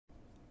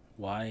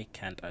Why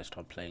can't I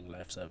stop playing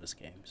live service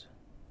games?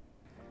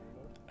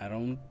 I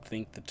don't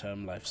think the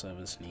term live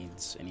service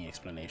needs any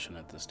explanation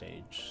at this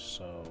stage,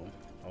 so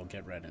I'll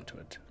get right into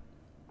it.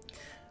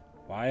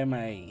 Why am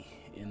I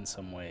in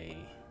some way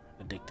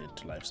addicted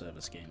to live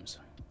service games?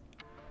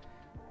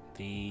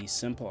 The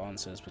simple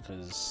answer is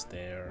because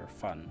they're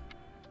fun.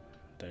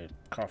 They're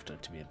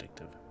crafted to be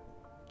addictive.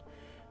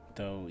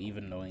 Though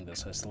even knowing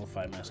this, I still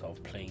find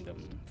myself playing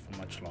them for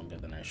much longer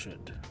than I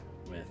should,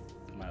 with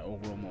my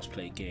overall most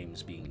played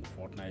games being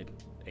Fortnite,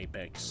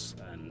 Apex,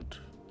 and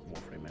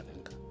Warframe, I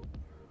think.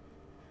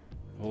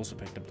 I've also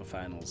picked up The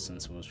Finals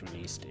since it was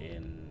released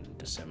in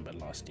December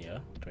last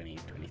year,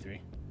 2023.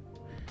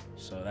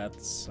 So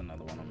that's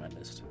another one on my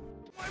list.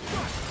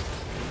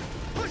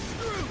 Push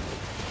through!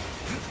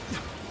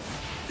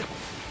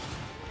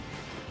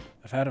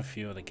 I've had a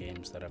few other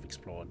games that I've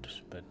explored,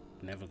 but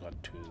never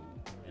got too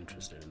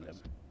interested in them.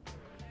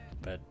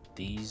 But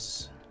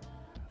these,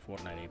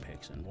 Fortnite,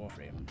 Apex, and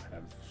Warframe,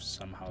 have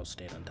somehow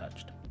stayed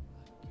untouched.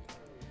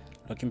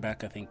 Looking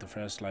back, I think the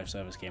first live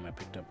service game I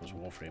picked up was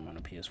Warframe on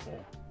a PS4.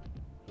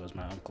 It was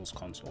my uncle's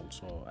console,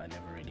 so I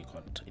never really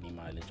got any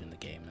mileage in the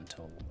game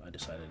until I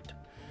decided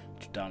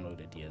to download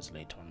it years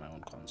later on my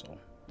own console.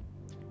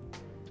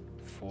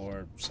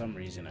 For some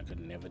reason, I could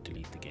never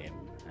delete the game,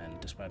 and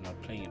despite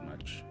not playing it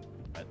much,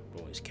 I'd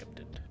always kept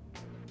it.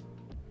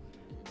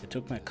 It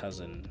took my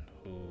cousin,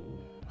 who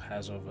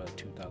has over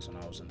 2,000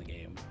 hours in the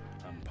game,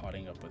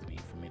 parting up with me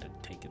for me to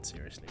take it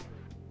seriously.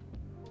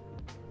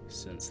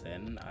 Since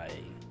then, I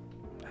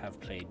have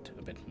played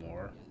a bit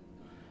more,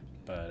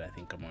 but I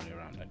think I'm only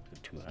around like the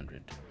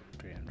 200,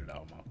 300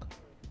 hour mark.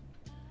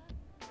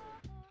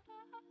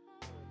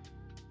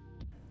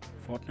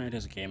 Fortnite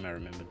is a game I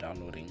remember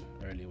downloading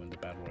early when the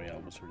Battle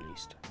Royale was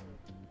released.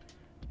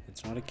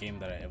 It's not a game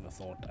that I ever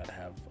thought I'd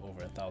have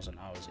over 1,000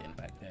 hours in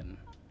back then,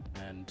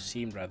 and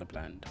seemed rather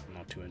bland,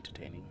 not too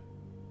entertaining.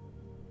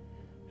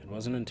 It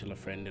wasn't until a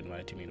friend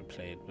invited me to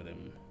play it with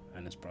him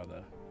and his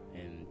brother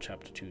in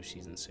Chapter 2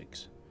 Season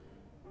 6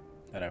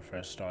 that I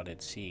first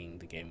started seeing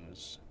the game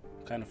was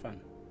kind of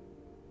fun.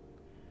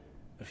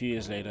 A few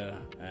years later,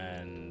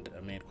 and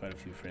I made quite a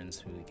few friends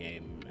through the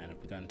game and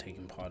have begun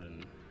taking part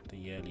in the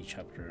yearly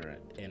chapter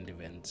end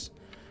events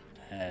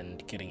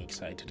and getting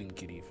excited and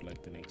giddy for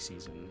like the next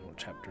season or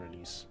chapter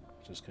release,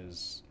 just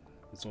because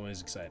it's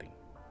always exciting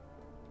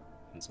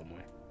in some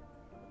way.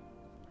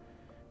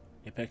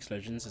 Apex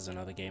Legends is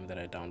another game that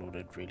I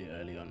downloaded really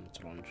early on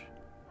its launch.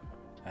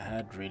 I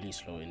had really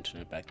slow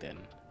internet back then,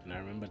 and I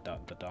remember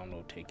the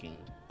download taking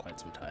quite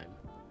some time.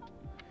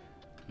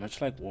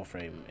 Much like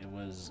Warframe, it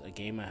was a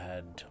game I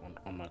had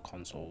on my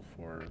console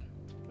for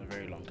a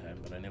very long time,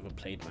 but I never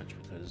played much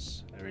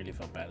because I really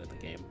felt bad at the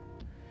game.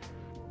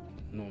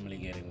 Normally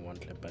getting one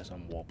clipped by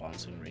some wall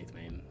bouncing Wraith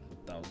main with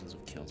thousands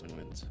of kills and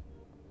wins.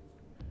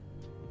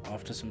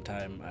 After some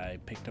time, I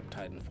picked up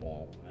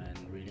Titanfall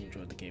and really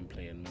enjoyed the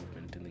gameplay and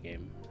movement in the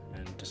game,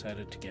 and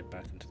decided to get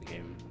back into the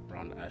game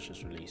around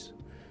Ash's release,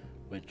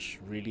 which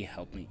really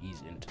helped me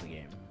ease into the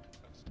game.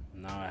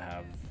 Now I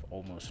have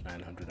almost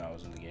 900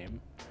 hours in the game,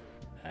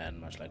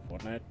 and much like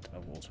Fortnite,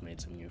 I've also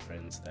made some new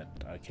friends that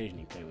I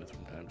occasionally play with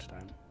from time to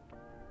time.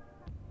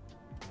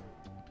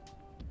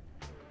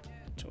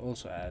 To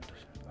also add,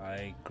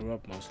 I grew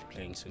up mostly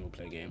playing single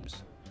player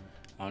games.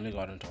 I only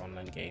got into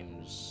online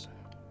games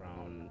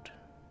around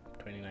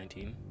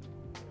 2019.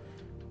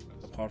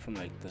 Apart from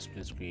like the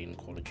split screen,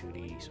 Call of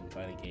Duty, some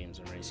fighting games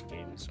and racing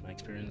games, my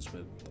experience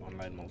with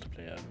online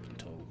multiplayer up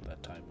until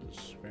that time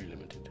was very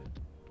limited.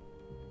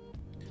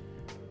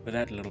 With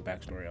that little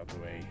backstory out the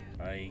way,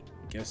 I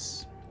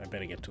guess I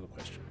better get to the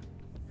question.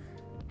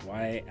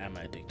 Why am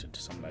I addicted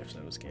to some live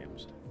service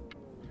games?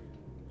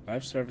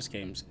 Live service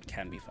games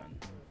can be fun.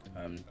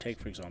 Take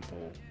for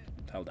example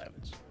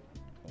Helldivers,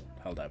 or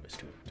Helldivers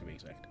 2 to be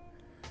exact.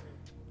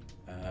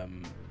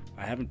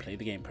 I haven't played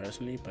the game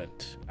personally,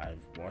 but I've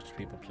watched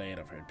people play it.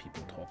 I've heard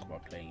people talk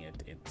about playing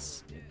it.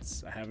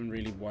 I haven't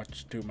really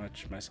watched too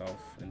much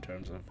myself in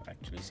terms of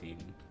actually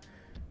seeing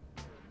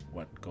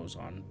what goes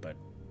on, but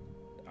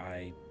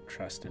I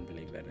trust and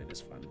believe that it is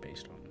fun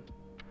based on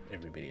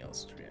everybody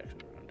else's reaction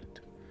around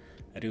it.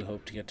 I do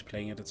hope to get to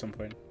playing it at some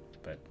point,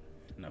 but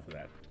enough of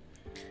that.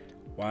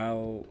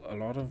 While a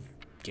lot of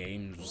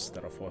games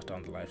that are forced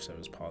down the live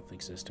service path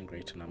exist in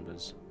greater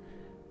numbers,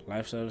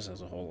 live service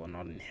as a whole are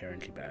not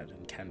inherently bad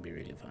and can be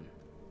really fun.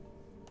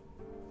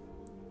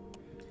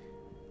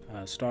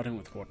 Starting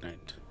with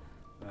Fortnite.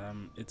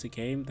 It's a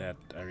game that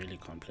I really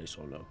can't play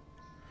solo.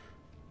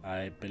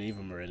 I believe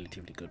I'm a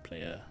relatively good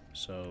player,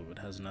 so it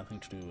has nothing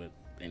to do with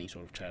any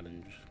sort of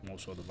challenge, more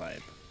so the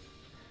vibe.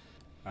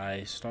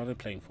 I started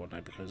playing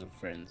Fortnite because of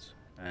friends,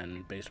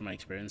 and based on my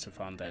experience I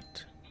found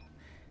that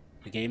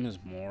the game is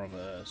more of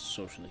a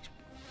social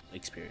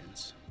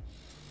experience.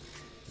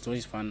 It's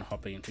always fun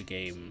hopping into a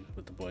game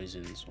with the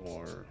boysins,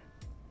 or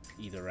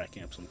either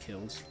racking up some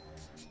kills,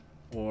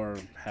 or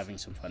having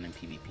some fun in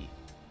PvP.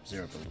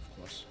 Zero build, of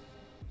course.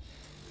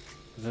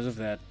 Because of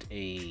that,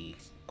 a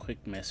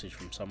quick message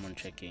from someone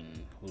checking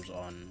who's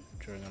on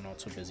during a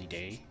not so busy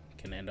day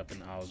can end up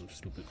in hours of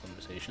stupid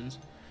conversations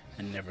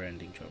and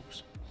never-ending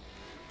jokes.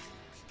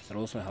 It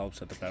also helps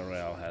that the Battle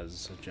Royale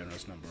has a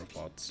generous number of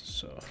bots,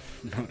 so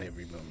not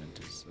every moment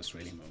is a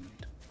sweaty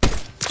moment.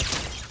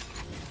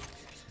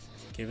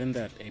 Given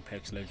that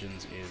Apex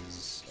Legends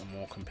is a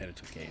more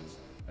competitive game,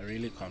 I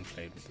really can't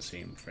play it with the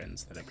same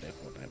friends that I play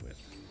Fortnite with.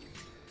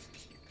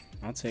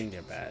 Not saying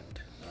they're bad,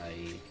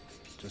 I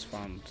just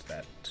found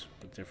that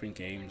with different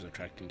games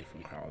attracting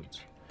different crowds,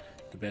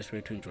 the best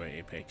way to enjoy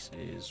Apex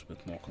is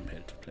with more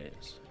competitive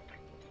players.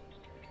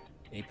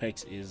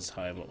 Apex is,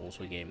 however,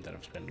 also a game that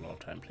I've spent a lot of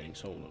time playing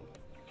solo,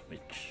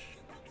 which,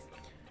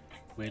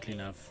 weirdly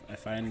enough, I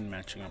find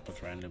matching up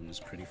with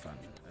randoms pretty fun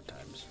at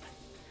times,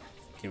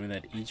 given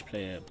that each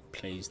player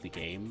plays the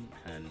game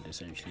and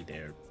essentially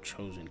their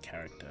chosen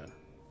character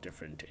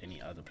different to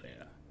any other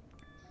player.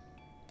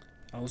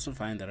 I also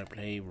find that I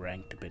play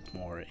ranked a bit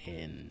more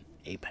in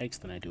Apex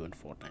than I do in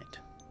Fortnite.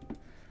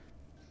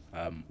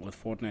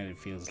 With Fortnite it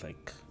feels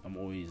like I'm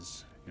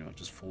always,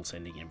 just full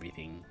sending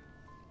everything,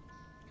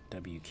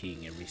 W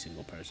keying every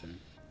single person.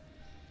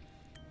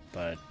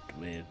 But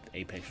with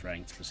Apex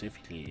ranked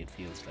specifically, it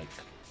feels like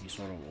you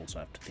sort of also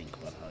have to think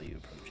about how you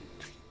approach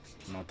it.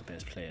 I'm not the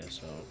best player,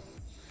 so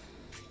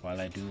while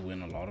I do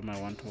win a lot of my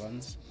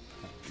one-to-ones,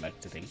 I like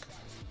to think,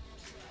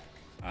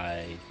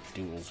 I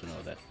do also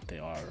know that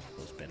there are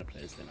those better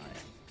players than I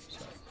am,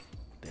 so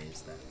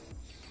there's that.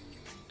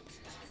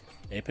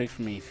 Apex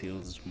for me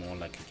feels more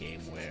like a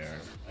game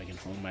where I can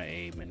hone my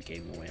aim and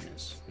gain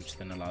awareness, which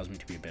then allows me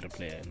to be a better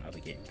player in other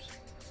games.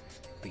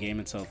 The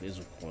game itself is,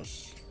 of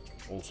course,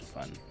 also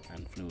fun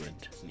and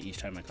fluid, and each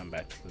time I come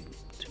back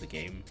to the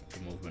game,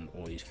 the movement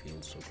always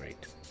feels so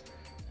great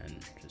and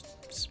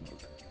just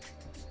smooth.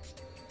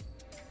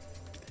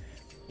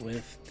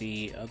 With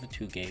the other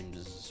two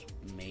games'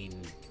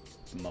 main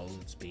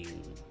modes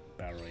being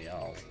Battle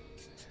Royale,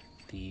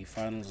 the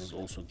Finals is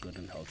also a good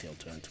and healthy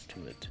alternative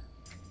to it.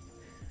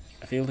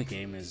 I feel the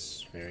game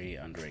is very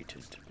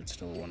underrated, but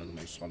still one of the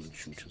most solid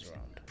shooters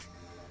around.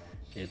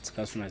 Its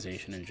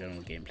customization and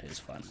general gameplay is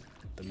fun.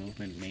 The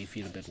movement may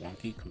feel a bit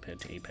wonky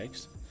compared to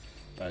Apex,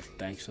 but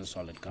thanks to the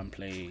solid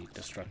gunplay,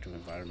 destructive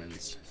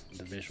environments,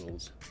 the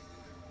visuals,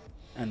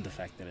 and the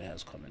fact that it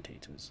has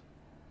commentators,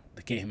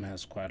 the game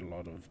has quite a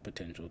lot of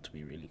potential to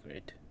be really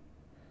great.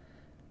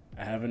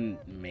 I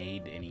haven't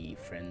made any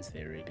friends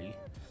there really,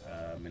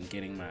 and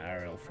getting my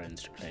IRL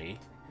friends to play,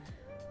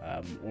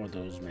 or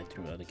those met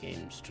through other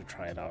games to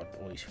try it out,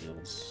 always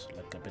feels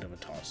like a bit of a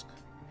task,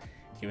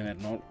 given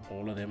that not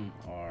all of them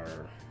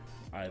are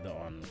either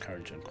on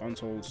current gen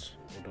consoles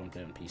or don't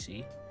play on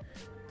PC,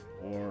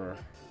 or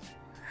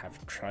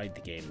have tried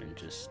the game and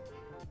just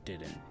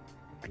didn't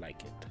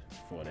like it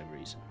for whatever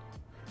reason.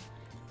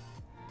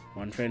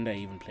 One friend I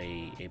even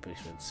play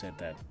Apex with said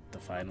that the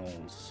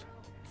Finals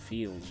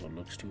feels or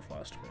looks too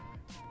fast for him.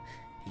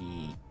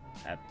 He,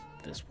 at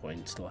this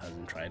point, still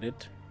hasn't tried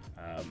it.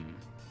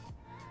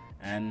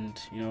 And,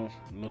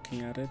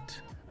 looking at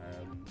it,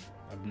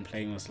 I've been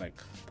playing with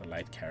like the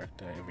light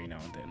character every now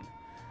and then,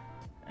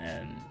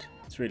 and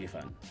it's really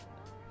fun.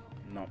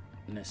 Not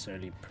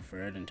necessarily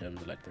preferred in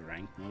terms of like the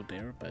ranked mode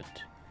there,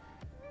 but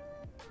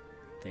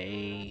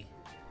they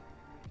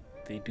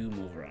do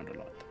move around a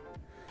lot,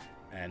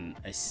 and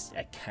I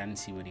can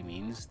see what he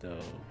means,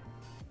 though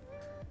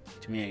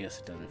to me I guess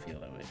it doesn't feel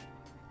that way.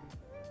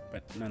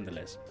 But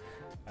nonetheless,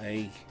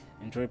 I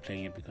enjoy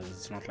playing it because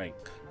it's not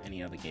like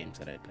any other games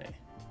that I play.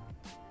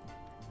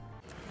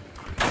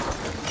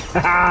 It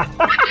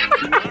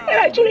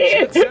actually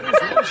is!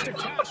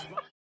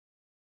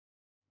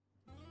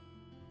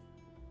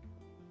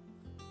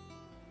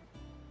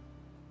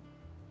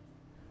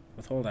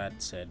 With all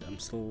that said, I'm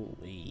still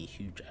a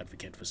huge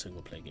advocate for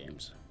single player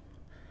games.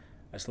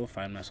 I still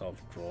find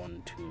myself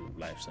drawn to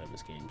live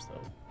service games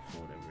though, for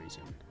whatever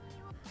reason.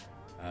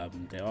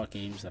 There are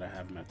games that I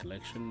have in my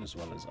collection, as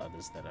well as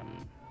others that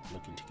I'm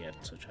looking to get,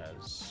 such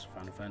as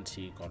Final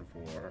Fantasy, God of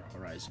War,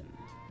 Horizon,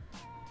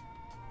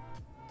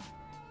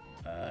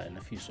 and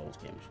a few Souls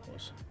games, of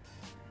course.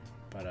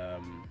 But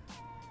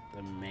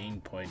the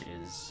main point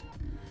is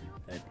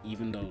that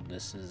even though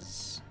this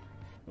is,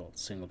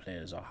 single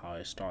players are how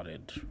I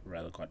started,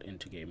 rather got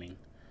into gaming,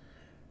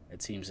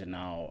 it seems that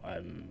now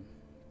I'm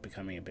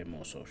becoming a bit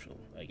more social,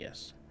 I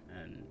guess,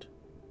 and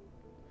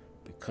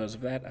because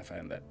of that, I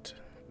find that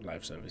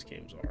live service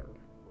games are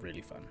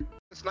really fun.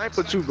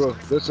 Sniper too, bro.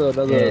 That's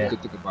another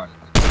good thing about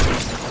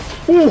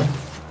it. Ooh,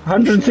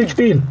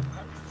 116.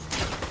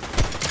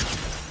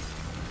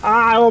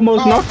 I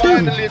almost knocked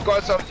him. Finally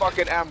got some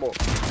fucking ammo.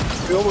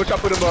 We almost shot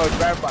him on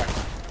grandpa.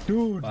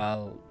 Dude.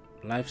 While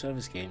live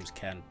service games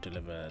can't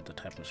deliver the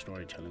type of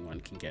storytelling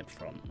one can get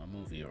from a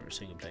movie or a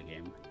single player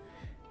game,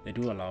 they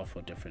do allow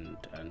for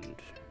different and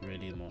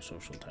really more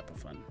social type of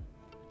fun.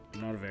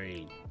 I'm not a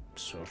very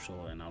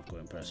social and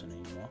outgoing person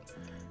anymore,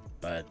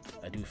 but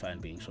I do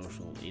find being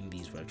social in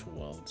these virtual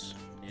worlds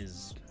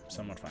is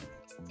somewhat fun.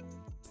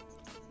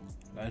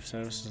 Live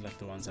services like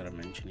the ones that I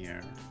mentioned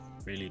here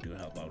really do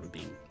help out with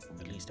being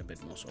at least a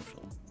bit more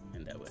social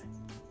in that way.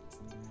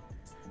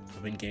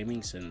 I've been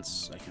gaming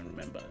since I can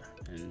remember,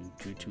 and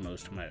due to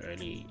most of my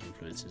early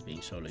influences being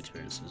solo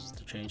experiences,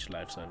 the change to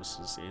live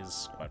services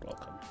is quite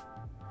welcome.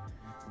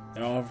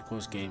 There are of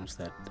course games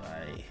that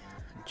I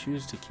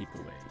choose to keep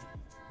away,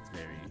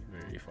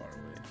 very far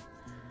away.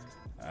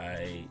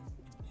 I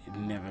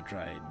never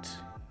tried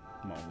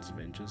Marvel's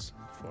Avengers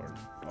for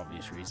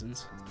obvious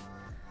reasons.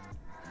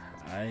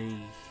 I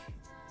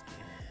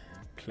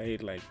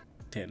played like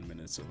 10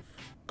 minutes of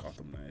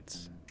Gotham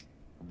Knights,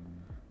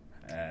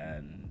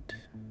 and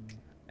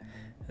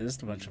there's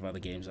just a bunch of other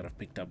games that I've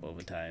picked up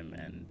over time,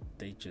 and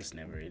they just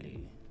never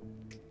really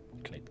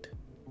clicked.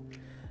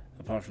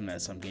 Apart from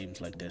that, some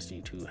games like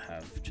Destiny 2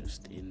 have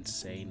just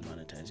insane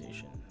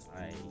monetization.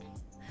 I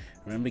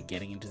remember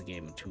getting into the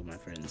game with two of my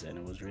friends, and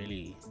it was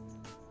really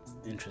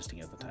interesting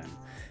at the time.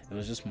 It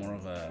was just more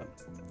of a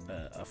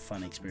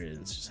fun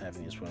experience, just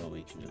having this world where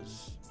we can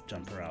just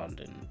jump around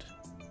and,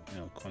 you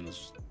know, go on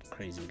this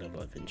crazy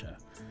little adventure.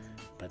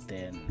 But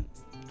then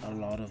a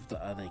lot of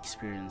the other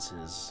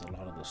experiences, a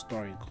lot of the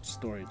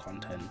story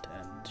content,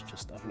 and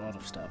just a lot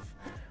of stuff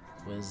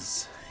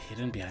was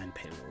hidden behind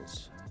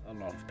paywalls, a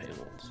lot of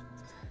paywalls,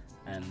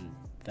 and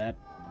that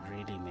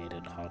really made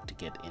it hard to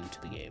get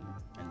into the game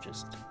and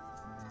just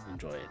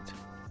enjoy it.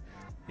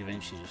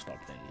 Eventually just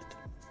stopped playing it.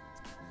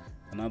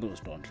 Another was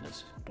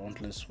Dauntless.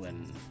 Dauntless,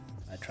 when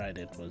I tried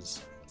it,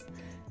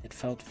 it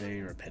felt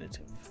very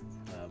repetitive.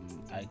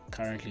 I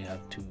currently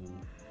have 2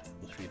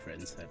 or 3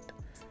 friends that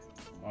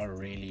are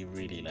really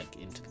like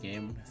into the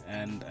game,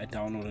 and I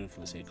downloaded it for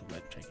the sake of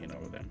like checking it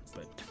out with them,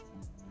 but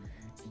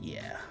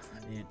yeah,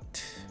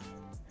 it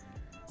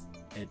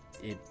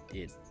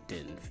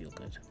didn't feel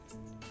good.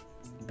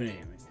 But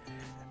anyway,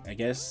 I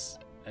guess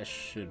I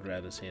should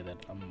rather say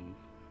that I'm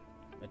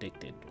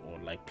addicted or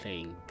like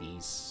playing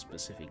these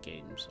specific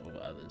games over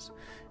others,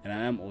 and I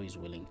am always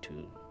willing to,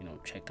 you know,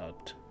 check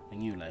out a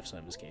new live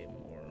service game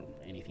or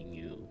anything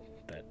new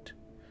that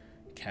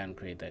can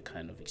create that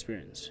kind of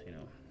experience, you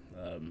know.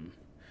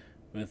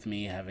 With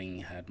me having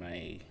had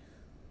my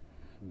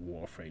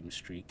Warframe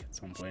streak at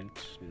some point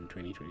in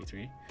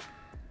 2023,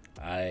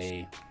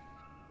 I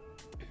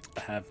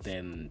have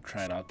then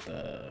tried out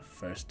the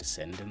first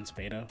Descendants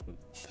beta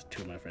with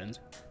 2 of my friends,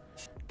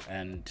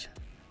 and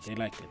they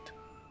liked it.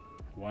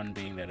 One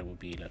being that it would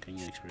be like a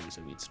new experience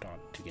that we'd start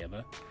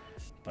together,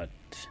 but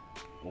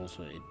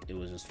also it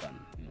was just fun,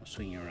 you know,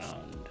 swinging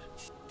around,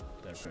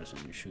 third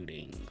person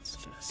shooting,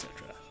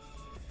 etc.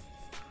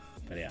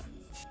 But yeah,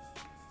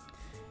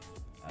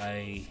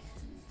 I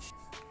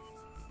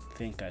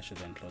think I should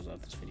then close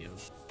out this video.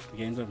 The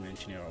games I've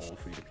mentioned here are all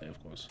free to play,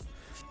 of course,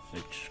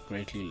 which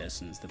greatly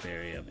lessens the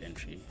barrier of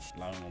entry,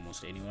 allowing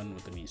almost anyone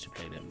with the means to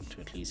play them to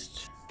at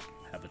least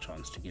have a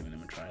chance to give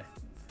them a try.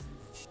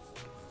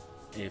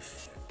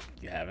 If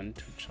you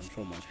haven't, which I'm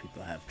sure most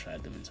people have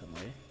tried them in some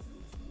way,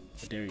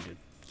 I dare you to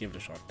give it a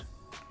shot.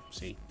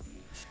 See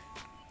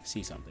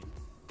something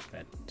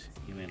that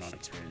you may not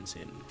experience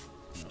in,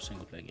 you know,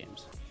 single player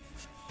games.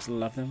 I still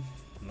love them.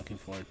 I'm looking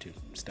forward to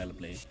Stellar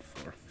Blade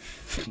for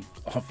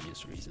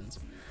obvious reasons.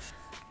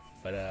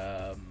 But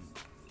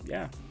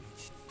yeah,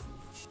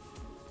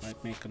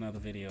 might make another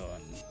video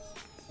on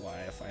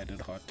why I find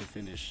it hard to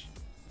finish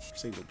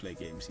single player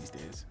games these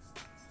days.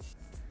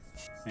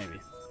 Maybe.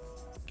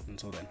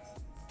 Until then,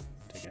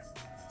 take care.